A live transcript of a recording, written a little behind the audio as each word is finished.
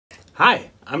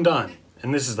Hi, I'm Don,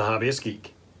 and this is The Hobbyist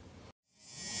Geek.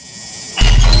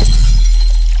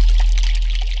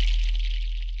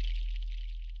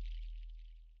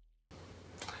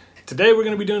 Today we're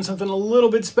going to be doing something a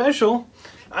little bit special.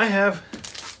 I have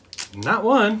not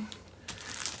one,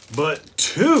 but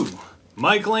two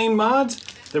Mike Lane mods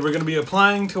that we're going to be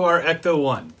applying to our Ecto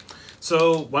 1.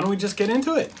 So why don't we just get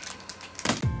into it?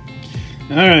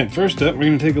 Alright, first up we're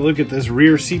going to take a look at this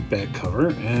rear seat back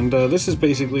cover, and this is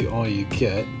basically all you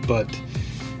get, but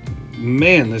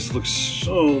man, this looks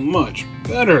so much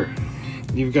better.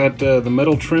 You've got the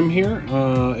metal trim here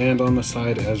and on the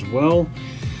side as well.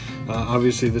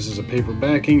 Obviously this is a paper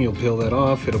backing, you'll peel that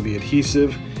off, it'll be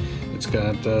adhesive. It's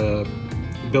got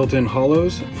built-in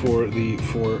hollows for the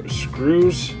 4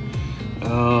 screws.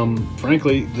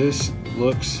 Frankly, this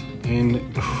looks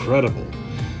incredible.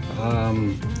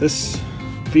 This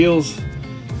feels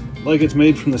like it's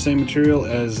made from the same material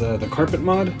as the carpet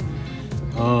mod,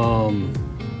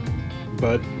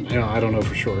 but you know, I don't know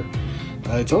for sure.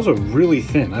 It's also really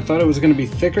thin. I thought it was going to be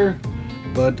thicker,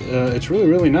 but it's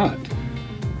really not.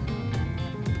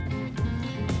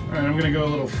 Alright, I'm going to go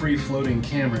a little free-floating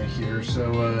camera here,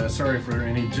 so sorry for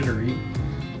any jittery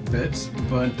bits,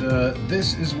 but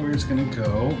this is where it's going to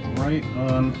go, right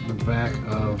on the back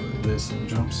of this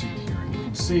jump seat here. And you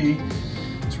can see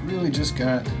it's really just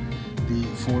got the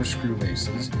 4 screw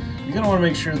bases. You're going to want to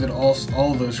make sure that all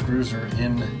of those screws are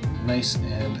in nice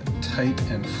and tight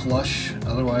and flush,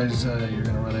 otherwise you're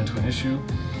going to run into an issue.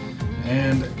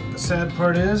 And the sad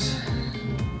part is,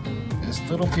 this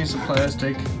little piece of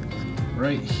plastic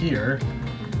right here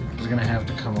is going to have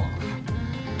to come off.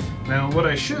 Now what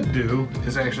I should do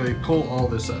is actually pull all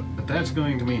this up, but that's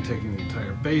going to mean taking the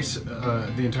entire base,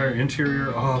 the entire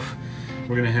interior off.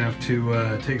 We're going to have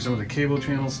to take some of the cable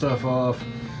channel stuff off.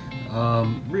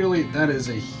 Really, that is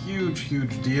a huge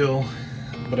deal,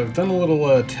 but I've done a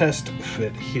little test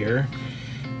fit here,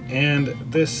 and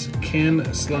this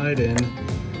can slide in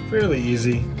fairly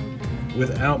easy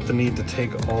without the need to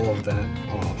take all of that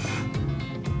off.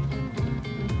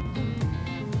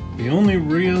 The only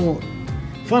real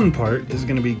fun part is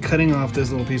going to be cutting off this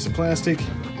little piece of plastic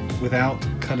without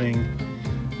cutting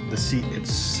the seat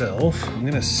itself. I'm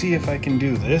going to see if I can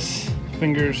do this,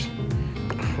 fingers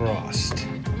crossed,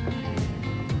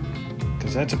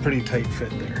 because that's a pretty tight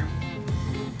fit there.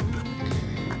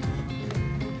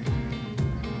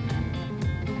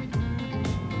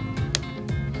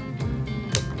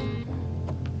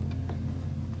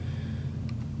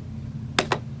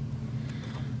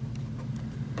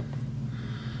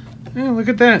 Yeah, look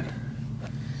at that.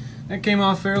 That came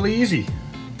off fairly easy.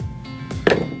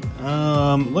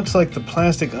 Looks like the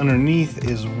plastic underneath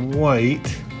is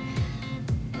white.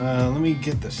 Let me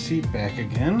get the seat back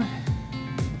again.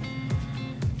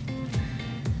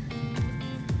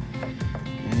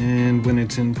 And when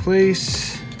it's in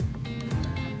place,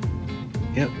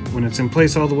 yep, when it's in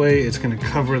place all the way, it's going to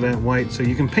cover that white. So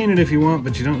you can paint it if you want,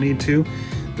 but you don't need to.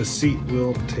 The seat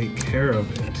will take care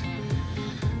of it.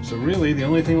 So really, the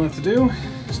only thing left to do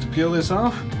is to peel this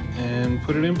off and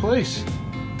put it in place.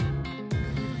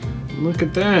 Look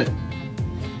at that.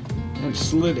 That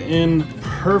slid in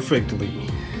perfectly.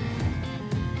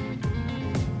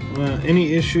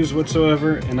 Any issues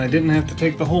whatsoever, and I didn't have to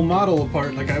take the whole model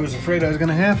apart like I was afraid I was going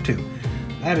to have to.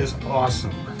 That is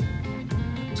awesome.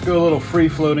 Let's go a little free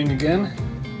floating again,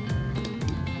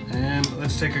 and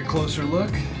let's take a closer look.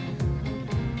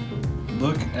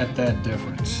 Look at that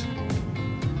difference.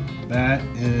 That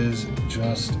is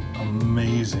just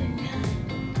amazing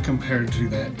compared to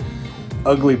that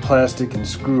ugly plastic and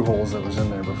screw holes that was in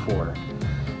there before.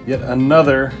 Yet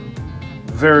another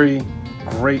very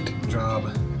great job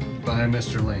by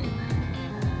Mr. Lane.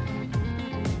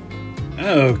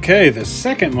 Okay, the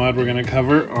second mod we're going to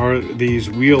cover are these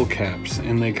wheel caps,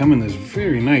 and they come in this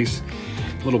very nice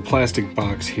little plastic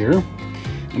box here,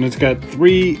 and it's got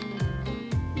 3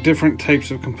 different types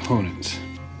of components.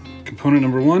 Component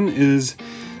number 1 is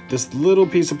this little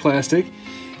piece of plastic,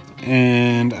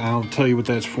 and I'll tell you what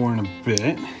that's for in a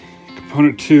bit.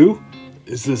 Component 2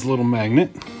 is this little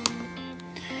magnet,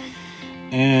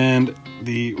 and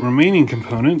the remaining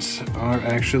components are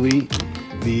actually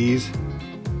these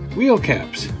wheel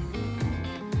caps.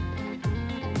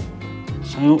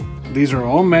 So these are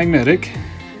all magnetic,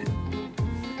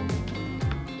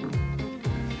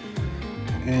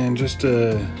 and just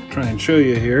to try and show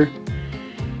you here,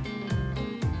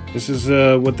 this is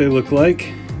what they look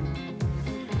like,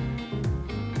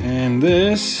 and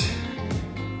this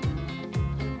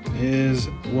is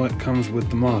what comes with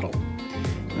the model.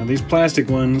 Now these plastic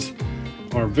ones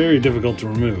are very difficult to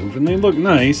remove, and they look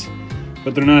nice,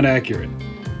 but they're not accurate.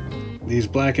 these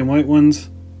black and white ones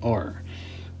are.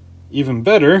 Even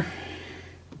better,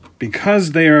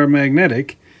 because they are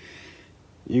magnetic,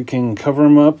 you can cover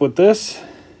them up with this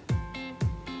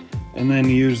and then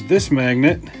use this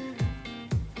magnet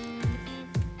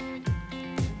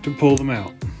to pull them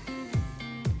out.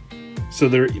 So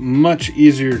they're much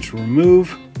easier to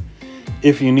remove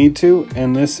if you need to,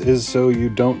 and this is so you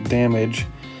don't damage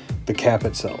the cap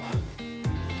itself.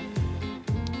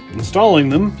 Installing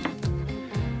them,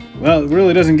 well, it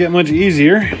really doesn't get much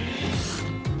easier.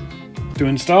 To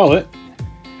install it,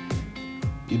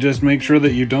 you just make sure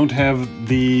that you don't have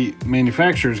the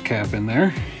manufacturer's cap in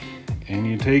there, and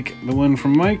you take the one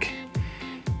from Mike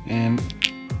and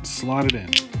slot it in.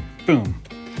 Boom.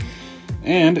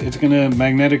 And it's going to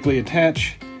magnetically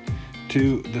attach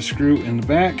to the screw in the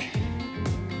back.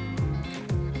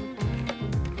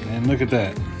 And look at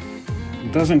that.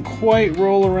 It doesn't quite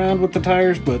roll around with the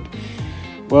tires, but,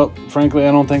 well, frankly,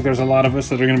 I don't think there's a lot of us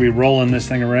that are going to be rolling this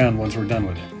thing around once we're done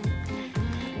with it.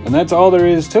 And that's all there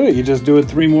is to it. You just do it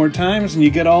 3 more times and you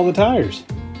get all the tires.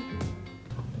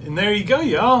 And there you go,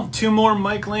 y'all. 2 more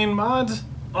Mike Lane mods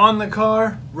on the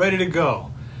car, ready to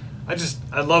go.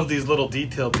 I love these little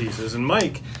detail pieces. And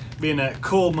Mike, being that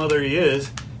cool mother he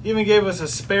is, even gave us a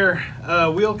spare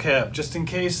wheel cap just in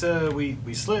case we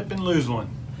slip and lose one.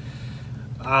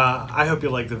 I hope you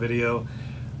liked the video.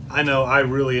 I know I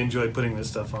really enjoyed putting this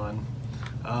stuff on.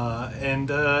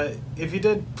 If you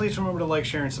did, please remember to like,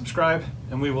 share, and subscribe,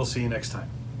 and we will see you next time.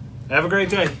 Have a great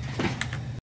day.